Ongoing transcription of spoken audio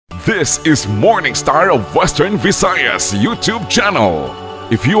This is Morning Star of Western Visayas YouTube channel.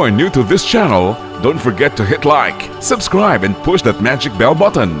 If you are new to this channel, don't forget to hit like, subscribe, and push that magic bell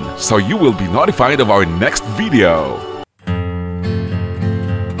button so you will be notified of our next video.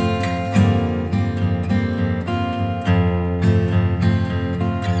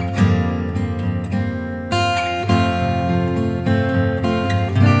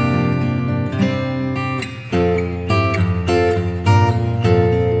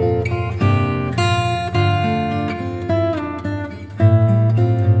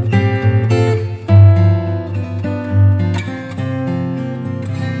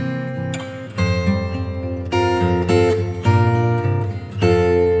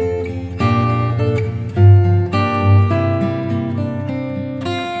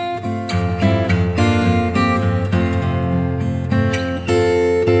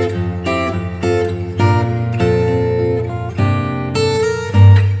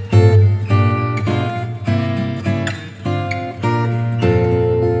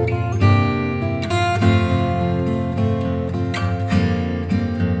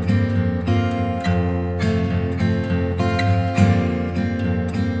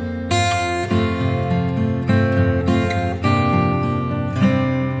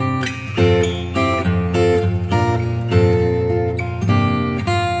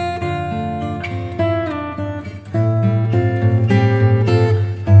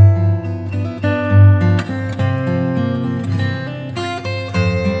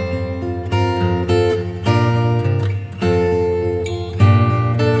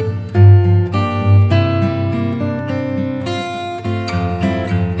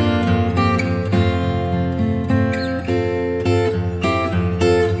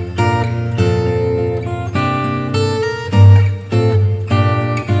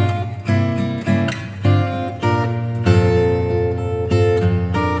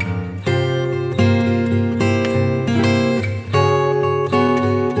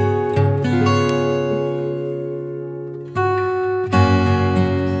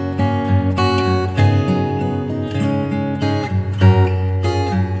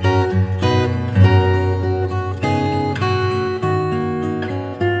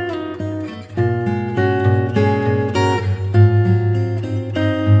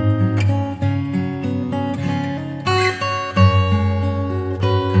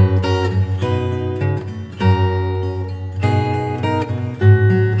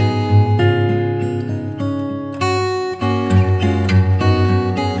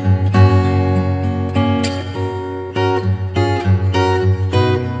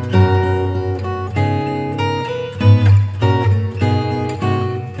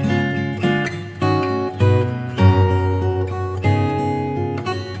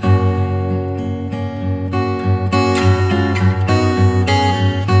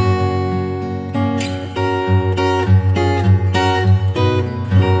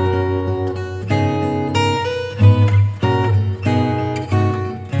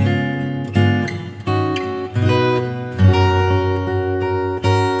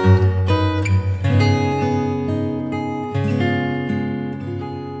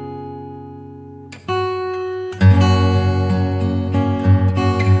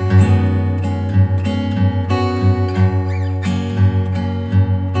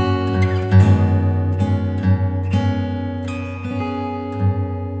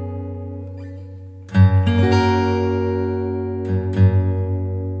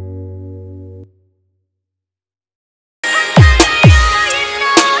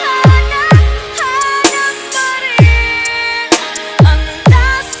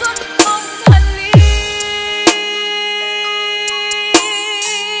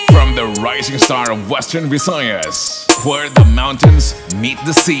 Rising star of Western Visayas, where the mountains meet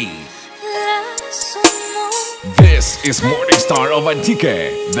the sea. This is Morning Star of Antique,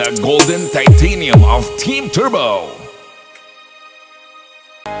 the golden titanium of Team Turbo.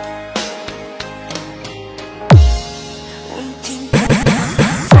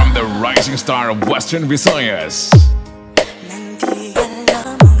 From the rising star of Western Visayas,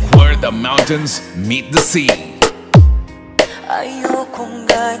 where the mountains meet the sea. Ayokong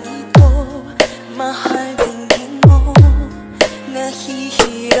ganito, mahal tingin mo,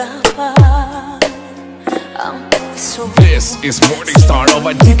 nahihirapan ang puso. This is Morning Star of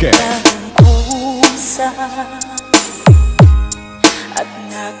Antique. At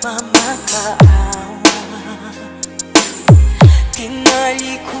nagmamakaawa,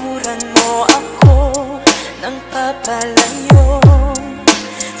 tinalikuran mo ako ng papalayo,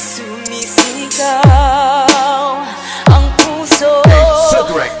 sumisigaw ang puso.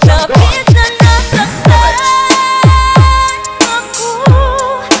 Lapit na nasaktan ako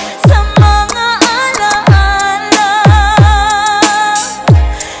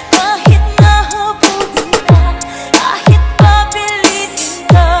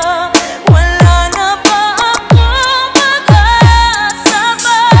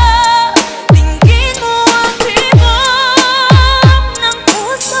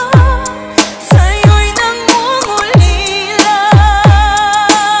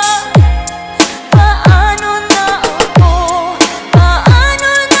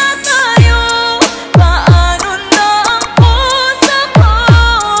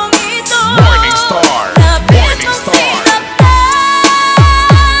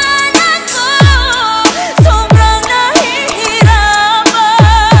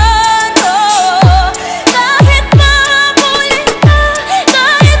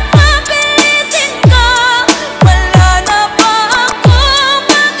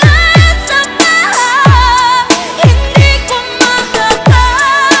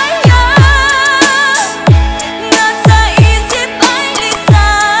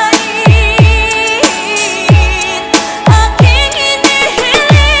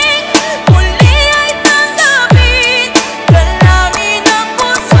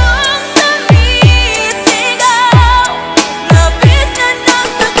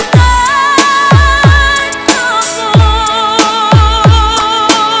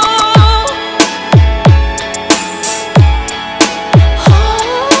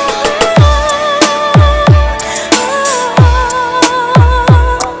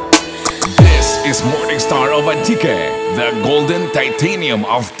Antique, the golden titanium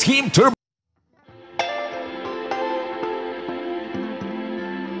of Team Turbo.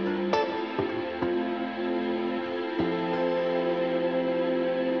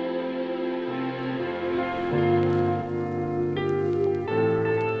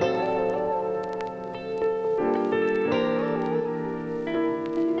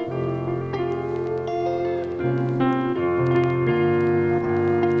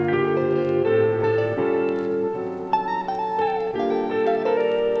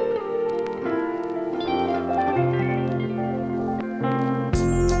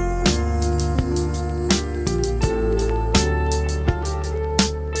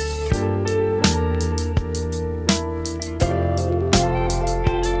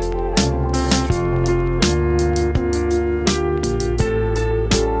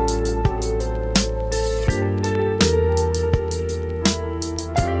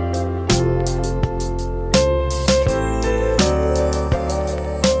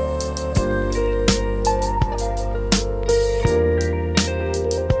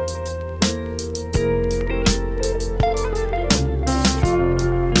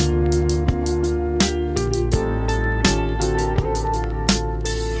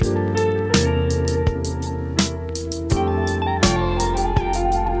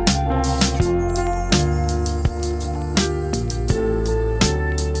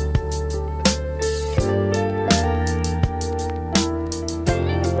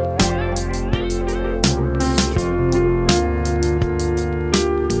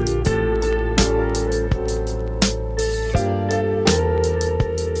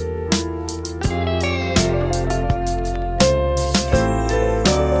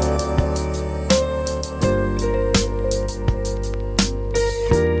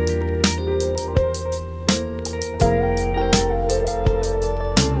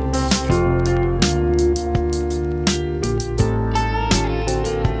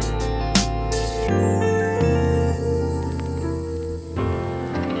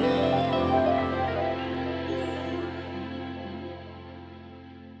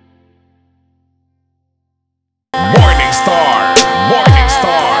 Morning Star, Morning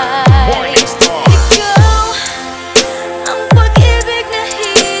Star, Morning Star. Ikaw ang pag-ibig na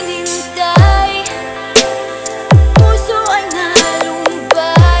hinintay. Puso ay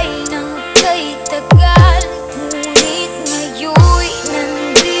nalumbay ng kay tagal. Ngunit ngayon'y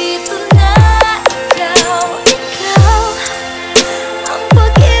nandito na ikaw. Ikaw ang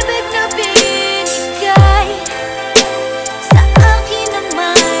pag-ibig na binigay sa akin na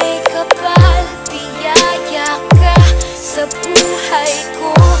may kapal. Biyaya ka sa buhay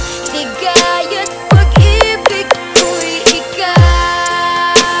ko, ligaya't pag-ibig ko'y ikaw.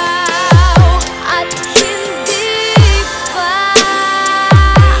 At hindi pa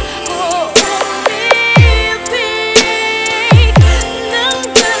ako umibig ng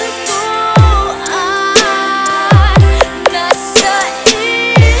kalbuan. Nasa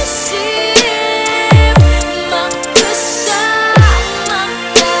isip magkasama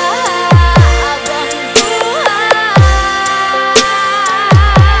ka habang buhay.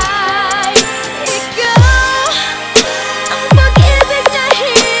 Ikaw ang pag-ibig na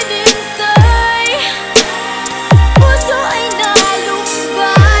hinintay. Puso ay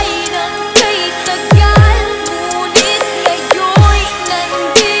nalumbay ng kay tagal. Ngunit ngayon'y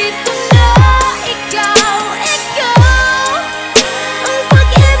nandito na ikaw. Ikaw ang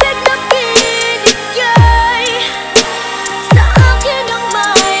pag-ibig na binigay sa akin ang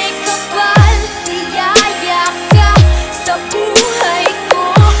may kapal. Biyaya ka sa buhay ko,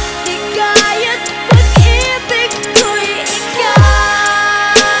 ligaya't pag-ibig ko'y ikaw.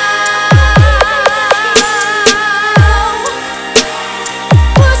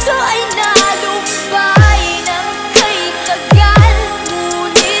 Puso ay nalumbay ng kay tagal.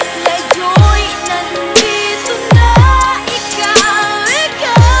 Ngunit ngayon'y nandito na ikaw.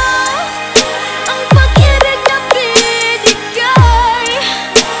 Ikaw ang pag-ibig na binigay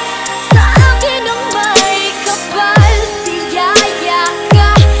sa akin ang may kapal. Biyaya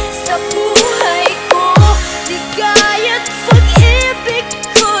ka sa buhay ko, ligaya't pag-ibig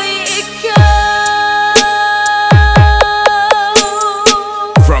ko'y ikaw.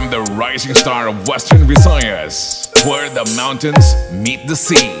 From the rising star of Western Visayas, where the mountains meet the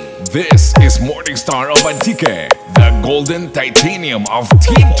sea. This is Morning Star of Antique, the golden titanium of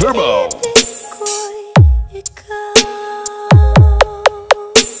Team Turbo.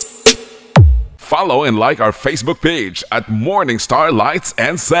 Follow and like our Facebook page at Morning Star Lights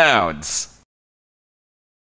and Sounds.